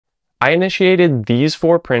I initiated these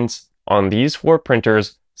 4 prints on these 4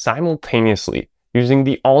 printers simultaneously using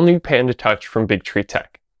the all-new Panda Touch from BigTreeTech.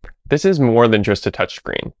 This is more than just a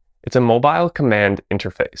touchscreen. It's a mobile command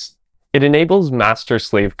interface. It enables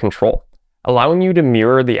master-slave control, allowing you to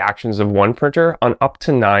mirror the actions of one printer on up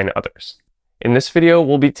to 9 others. In this video,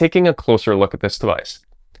 we'll be taking a closer look at this device.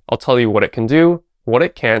 I'll tell you what it can do, what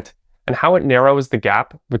it can't, and how it narrows the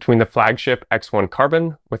gap between the flagship X1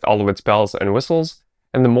 Carbon with all of its bells and whistles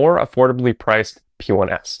and the more affordably priced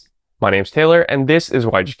P1S. My name's Taylor, and this is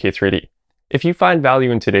YGK3D. If you find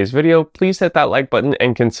value in today's video, please hit that like button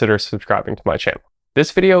and consider subscribing to my channel.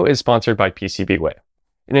 This video is sponsored by PCBWay.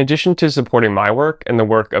 In addition to supporting my work and the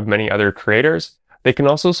work of many other creators, they can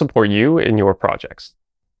also support you in your projects.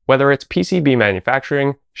 Whether it's PCB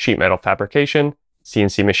manufacturing, sheet metal fabrication,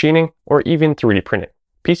 CNC machining, or even 3D printing,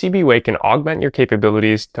 PCBWay can augment your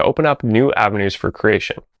capabilities to open up new avenues for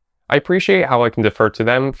creation. I appreciate how I can defer to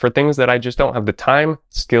them for things that I just don't have the time,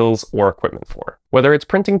 skills, or equipment for. Whether it's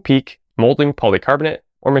printing PEEK, molding polycarbonate,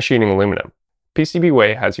 or machining aluminum,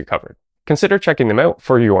 PCBWay has you covered. Consider checking them out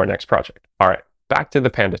for your next project. Alright, back to the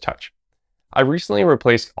Panda Touch. I recently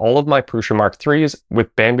replaced all of my Prusa Mark IIIs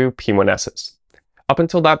with Bambu P1Ss. Up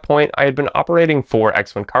until that point, I had been operating 4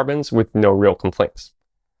 X1 Carbons with no real complaints.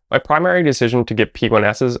 My primary decision to get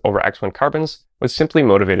P1Ss over X1 Carbons was simply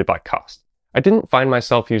motivated by cost. I didn't find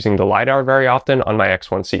myself using the LiDAR very often on my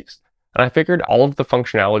X1Cs, and I figured all of the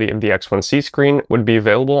functionality of the X1C screen would be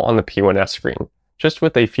available on the P1S screen, just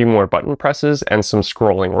with a few more button presses and some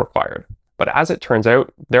scrolling required. But as it turns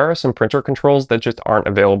out, there are some printer controls that just aren't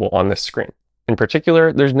available on this screen. In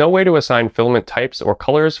particular, there's no way to assign filament types or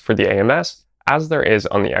colors for the AMS as there is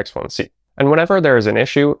on the X1C. And whenever there is an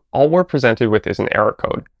issue, all we're presented with is an error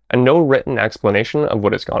code, and no written explanation of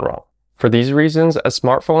what has gone wrong. For these reasons, a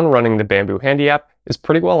smartphone running the Bambu Handy app is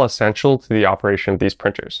pretty well essential to the operation of these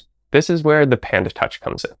printers. This is where the Panda Touch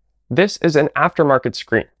comes in. This is an aftermarket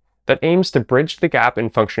screen that aims to bridge the gap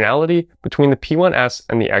in functionality between the P1S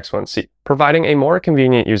and the X1C, providing a more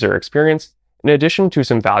convenient user experience in addition to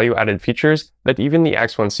some value-added features that even the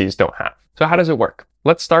X1Cs don't have. So how does it work?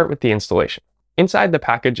 Let's start with the installation. Inside the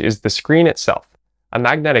package is the screen itself, a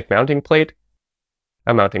magnetic mounting plate,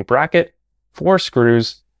 a mounting bracket, 4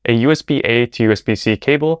 screws, a USB-A to USB-C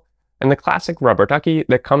cable, and the classic rubber ducky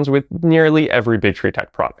that comes with nearly every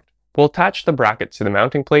BigTreeTech product. We'll attach the bracket to the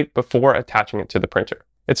mounting plate before attaching it to the printer.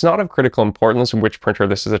 It's not of critical importance which printer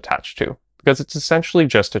this is attached to, because it's essentially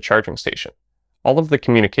just a charging station. All of the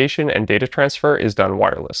communication and data transfer is done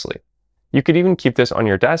wirelessly. You could even keep this on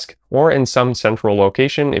your desk or in some central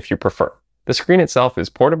location if you prefer. The screen itself is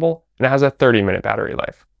portable and has a 30-minute battery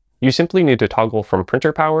life. You simply need to toggle from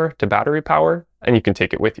printer power to battery power, and you can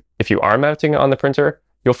take it with you. If you are mounting it on the printer,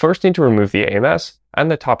 you'll first need to remove the AMS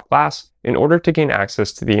and the top glass in order to gain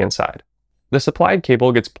access to the inside. The supplied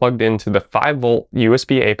cable gets plugged into the 5-volt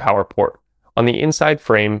USB-A power port on the inside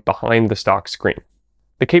frame behind the stock screen.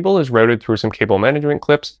 The cable is routed through some cable management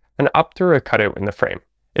clips and up through a cutout in the frame.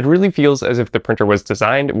 It really feels as if the printer was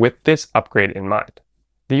designed with this upgrade in mind.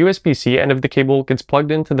 The USB-C end of the cable gets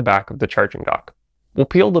plugged into the back of the charging dock. We'll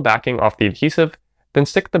peel the backing off the adhesive, then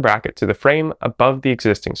stick the bracket to the frame above the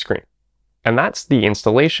existing screen. And that's the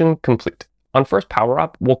installation complete. On first power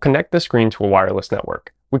up, we'll connect the screen to a wireless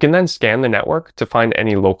network. We can then scan the network to find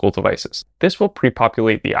any local devices. This will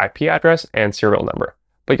pre-populate the IP address and serial number,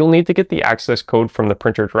 but you'll need to get the access code from the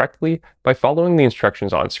printer directly by following the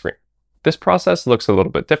instructions on screen. This process looks a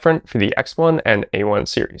little bit different for the X1 and A1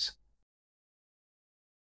 series.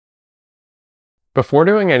 Before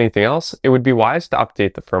doing anything else, it would be wise to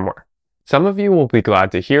update the firmware. Some of you will be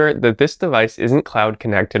glad to hear that this device isn't cloud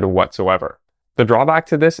connected whatsoever. The drawback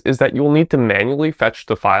to this is that you will need to manually fetch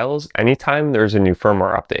the files anytime there's a new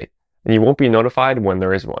firmware update, and you won't be notified when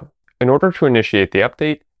there is one. In order to initiate the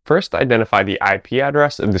update, first identify the IP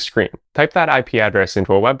address of the screen. Type that IP address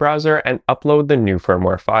into a web browser and upload the new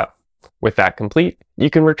firmware file. With that complete, you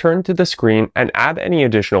can return to the screen and add any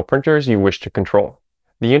additional printers you wish to control.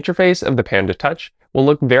 The interface of the Panda Touch will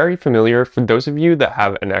look very familiar for those of you that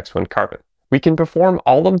have an X1 Carbon. We can perform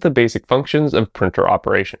all of the basic functions of printer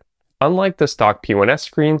operation. Unlike the stock P1S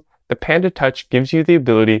screen, the Panda Touch gives you the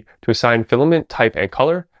ability to assign filament type and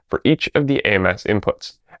color for each of the AMS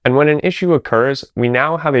inputs. And when an issue occurs, we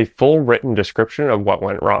now have a full written description of what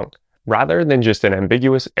went wrong, rather than just an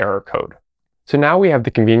ambiguous error code. So now we have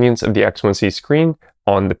the convenience of the X1C screen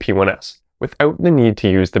on the P1S, without the need to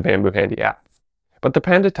use the Bambu Handy app. But the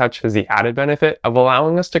Panda Touch has the added benefit of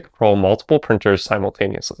allowing us to control multiple printers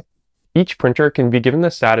simultaneously. Each printer can be given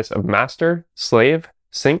the status of master, slave,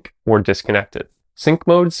 sync, or disconnected. Sync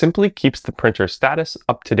mode simply keeps the printer status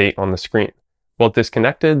up to date on the screen, while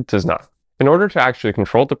disconnected does not. In order to actually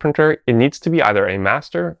control the printer, it needs to be either a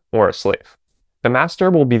master or a slave. The master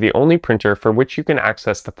will be the only printer for which you can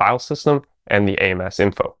access the file system and the AMS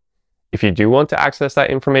info. If you do want to access that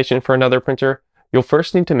information for another printer, you'll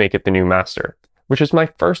first need to make it the new master, which is my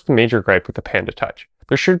first major gripe with the Panda Touch.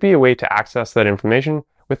 There should be a way to access that information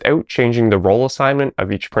without changing the role assignment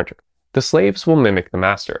of each printer. The slaves will mimic the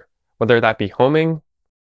master, whether that be homing,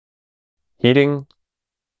 heating,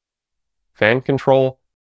 fan control,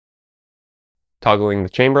 toggling the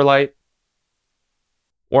chamber light,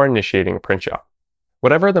 or initiating a print job.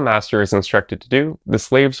 Whatever the master is instructed to do, the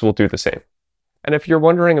slaves will do the same. And if you're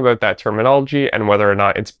wondering about that terminology and whether or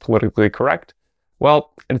not it's politically correct,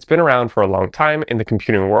 well, it's been around for a long time in the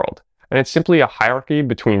computing world, and it's simply a hierarchy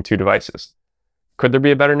between two devices. Could there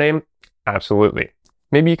be a better name? Absolutely.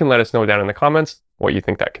 Maybe you can let us know down in the comments what you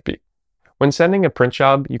think that could be. When sending a print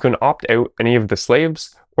job, you can opt out any of the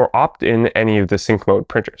slaves or opt in any of the sync mode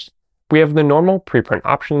printers. We have the normal preprint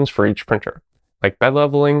options for each printer, like bed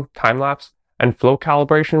leveling, time-lapse, and flow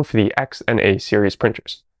calibration for the X and A series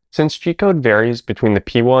printers. Since G-code varies between the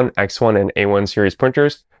P1, X1, and A1 series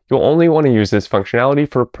printers, you'll only want to use this functionality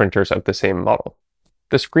for printers of the same model.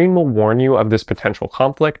 The screen will warn you of this potential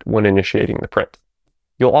conflict when initiating the print.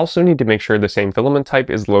 You'll also need to make sure the same filament type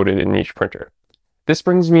is loaded in each printer. This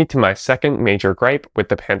brings me to my second major gripe with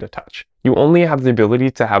the Panda Touch. You only have the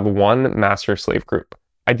ability to have one master-slave group.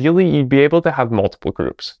 Ideally, you'd be able to have multiple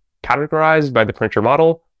groups, categorized by the printer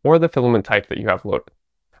model or the filament type that you have loaded.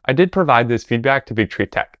 I did provide this feedback to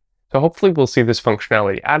BigTreeTech, so hopefully we'll see this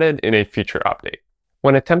functionality added in a future update.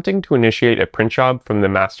 When attempting to initiate a print job from the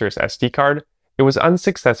master's SD card, it was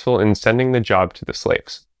unsuccessful in sending the job to the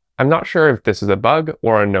slaves. I'm not sure if this is a bug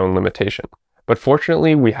or a known limitation, but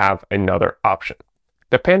fortunately we have another option.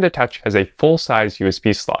 The Panda Touch has a full-size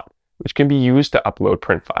USB slot, which can be used to upload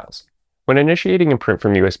print files. When initiating a print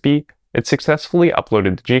from USB, it successfully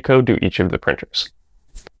uploaded the G-code to each of the printers.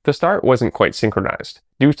 The start wasn't quite synchronized,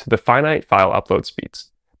 due to the finite file upload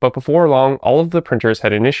speeds, but before long, all of the printers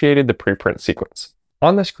had initiated the preprint sequence.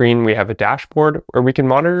 On the screen, we have a dashboard where we can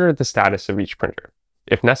monitor the status of each printer.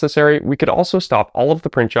 If necessary, we could also stop all of the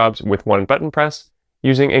print jobs with one button press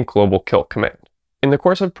using a global kill command. In the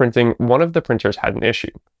course of printing, one of the printers had an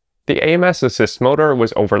issue. The AMS assist motor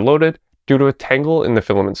was overloaded due to a tangle in the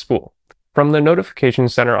filament spool. From the notification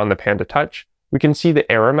center on the Panda Touch, we can see the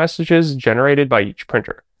error messages generated by each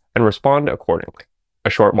printer and respond accordingly. A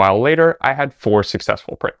short while later, I had 4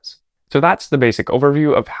 successful prints. So that's the basic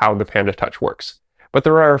overview of how the Panda Touch works, but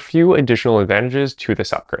there are a few additional advantages to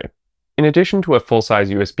this upgrade. In addition to a full-size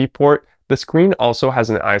USB port, the screen also has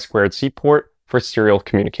an I2C port for serial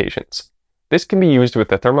communications. This can be used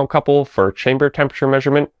with a thermocouple for chamber temperature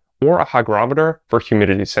measurement or a hygrometer for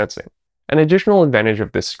humidity sensing. An additional advantage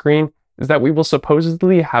of this screen is that we will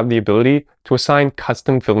supposedly have the ability to assign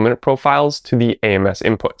custom filament profiles to the AMS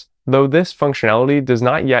inputs, though this functionality does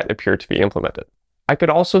not yet appear to be implemented. I could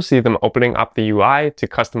also see them opening up the UI to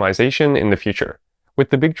customization in the future, with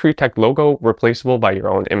the BigTreeTech logo replaceable by your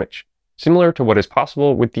own image, similar to what is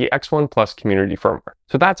possible with the X1 Plus community firmware.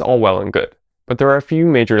 So that's all well and good, but there are a few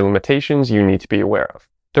major limitations you need to be aware of.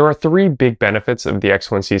 There are 3 big benefits of the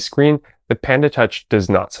X1C screen that Panda Touch does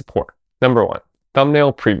not support. Number 1,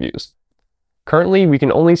 thumbnail previews. Currently, we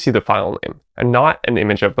can only see the file name, and not an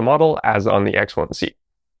image of the model as on the X1C.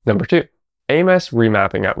 Number 2, AMS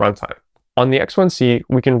remapping at runtime. On the X1C,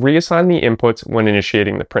 we can reassign the inputs when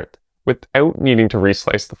initiating the print, without needing to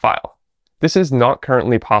reslice the file. This is not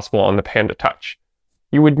currently possible on the Panda Touch.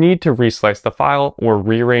 You would need to reslice the file or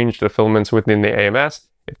rearrange the filaments within the AMS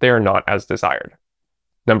if they are not as desired.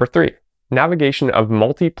 Number 3, navigation of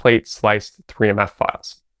multi-plate sliced 3MF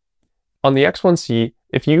files. On the X1C,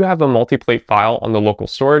 if you have a multi-plate file on the local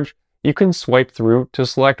storage, you can swipe through to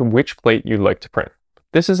select which plate you'd like to print.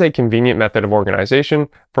 This is a convenient method of organization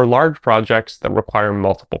for large projects that require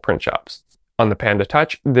multiple print jobs. On the Panda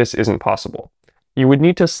Touch, this isn't possible. You would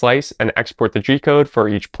need to slice and export the G-code for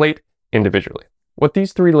each plate individually. What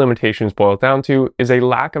these 3 limitations boil down to is a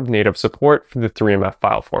lack of native support for the 3MF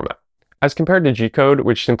file format. As compared to G-code,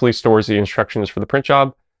 which simply stores the instructions for the print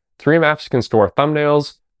job, 3MFs can store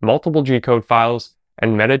thumbnails, multiple G-code files,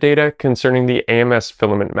 and metadata concerning the AMS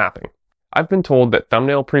filament mapping. I've been told that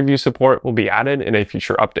thumbnail preview support will be added in a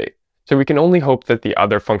future update, so we can only hope that the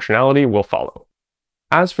other functionality will follow.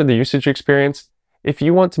 As for the usage experience, if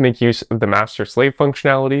you want to make use of the master-slave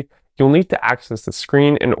functionality, you'll need to access the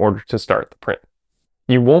screen in order to start the print.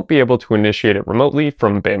 You won't be able to initiate it remotely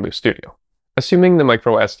from Bambu Studio. Assuming the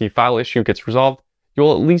microSD file issue gets resolved,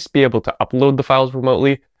 you'll at least be able to upload the files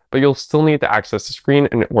remotely, but you'll still need to access the screen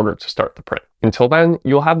in order to start the print. Until then,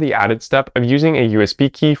 you'll have the added step of using a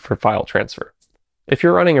USB key for file transfer. If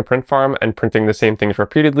you're running a print farm and printing the same things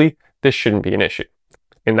repeatedly, this shouldn't be an issue.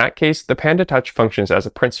 In that case, the Panda Touch functions as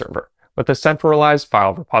a print server with a centralized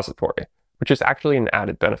file repository, which is actually an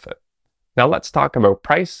added benefit. Now let's talk about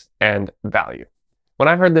price and value. When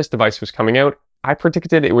I heard this device was coming out, I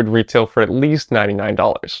predicted it would retail for at least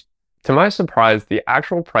 $99. To my surprise, the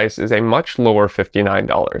actual price is a much lower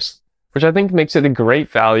 $59, which I think makes it a great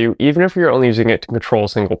value even if you're only using it to control a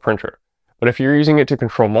single printer. But if you're using it to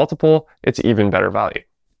control multiple, it's even better value.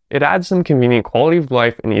 It adds some convenient quality of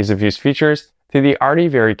life and ease of use features to the already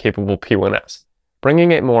very capable P1S,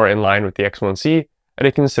 bringing it more in line with the X1C at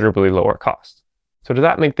a considerably lower cost. So does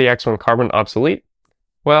that make the X1 Carbon obsolete?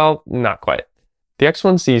 Well, not quite. The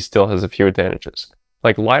X1C still has a few advantages,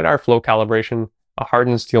 like LiDAR flow calibration, a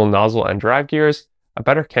hardened steel nozzle and drive gears, a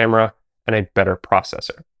better camera, and a better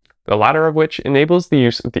processor, the latter of which enables the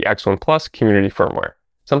use of the X1 Plus community firmware,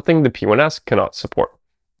 something the P1S cannot support.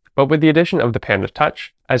 But with the addition of the Panda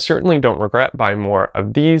Touch, I certainly don't regret buying more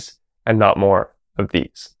of these and not more of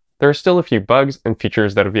these. There are still a few bugs and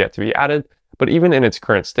features that have yet to be added, but even in its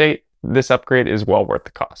current state, this upgrade is well worth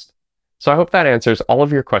the cost. So I hope that answers all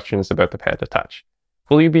of your questions about the Panda Touch.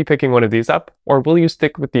 Will you be picking one of these up, or will you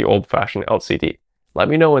stick with the old-fashioned LCD? Let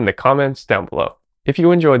me know in the comments down below. If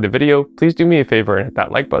you enjoyed the video, please do me a favor and hit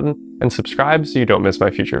that like button, and subscribe so you don't miss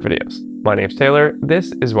my future videos. My name's Taylor,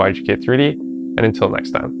 this is YGK3D, and until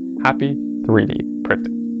next time, happy 3D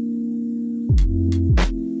printing.